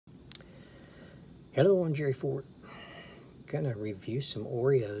Hello, I'm Jerry Ford. Gonna review some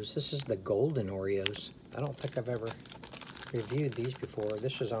Oreos. This is the golden Oreos. I don't think I've ever reviewed these before.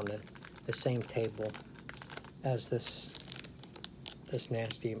 This was on the same table as this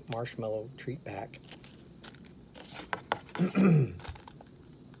nasty marshmallow treat pack.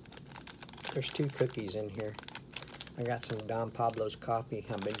 There's 2 cookies in here. I got some Don Pablo's coffee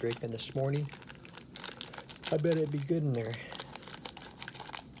I've been drinking this morning. I bet it'd be good in there.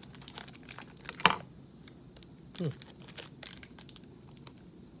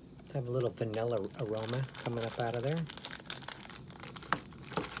 Have a little vanilla aroma coming up out of there.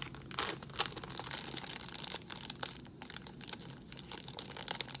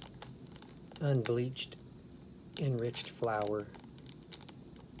 Unbleached, enriched flour,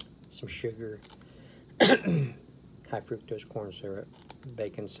 some sugar, high fructose corn syrup,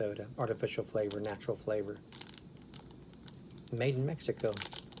 baking soda, artificial flavor, natural flavor. Made in Mexico.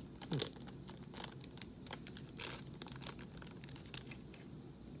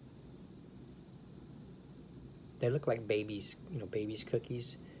 They look like babies, babies'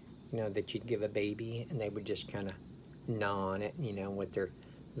 cookies, that you'd give a baby and they would just kind of gnaw on it, with their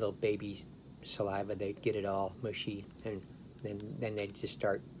little baby saliva. They'd get it all mushy and then they'd just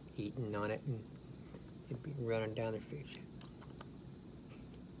start eating on it and it'd be running down their face.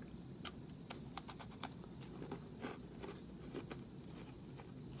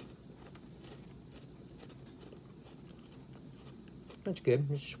 That's good,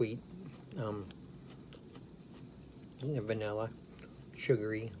 it's sweet. Vanilla,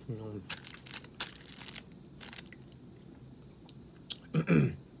 sugary.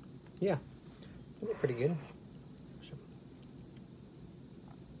 Yeah, they're pretty good.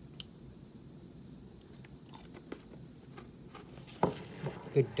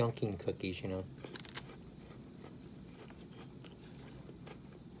 Good dunking cookies,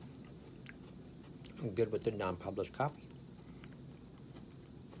 Good with the Don Pablo's coffee.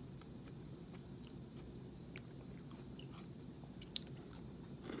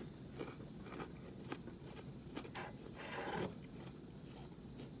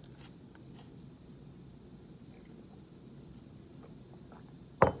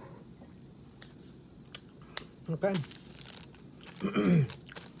 Okay.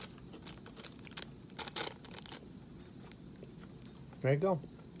 There you go.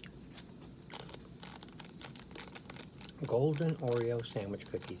 Golden Oreo Sandwich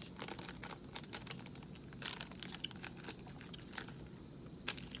Cookies.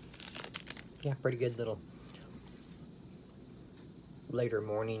 Yeah, pretty good little later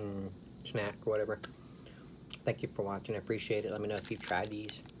morning snack or whatever. Thank you for watching. I appreciate it. Let me know if you've tried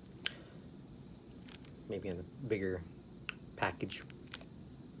these. Maybe in a bigger package.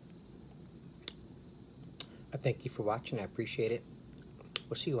 I thank you for watching. I appreciate it.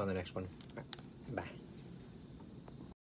 We'll see you on the next one. Bye.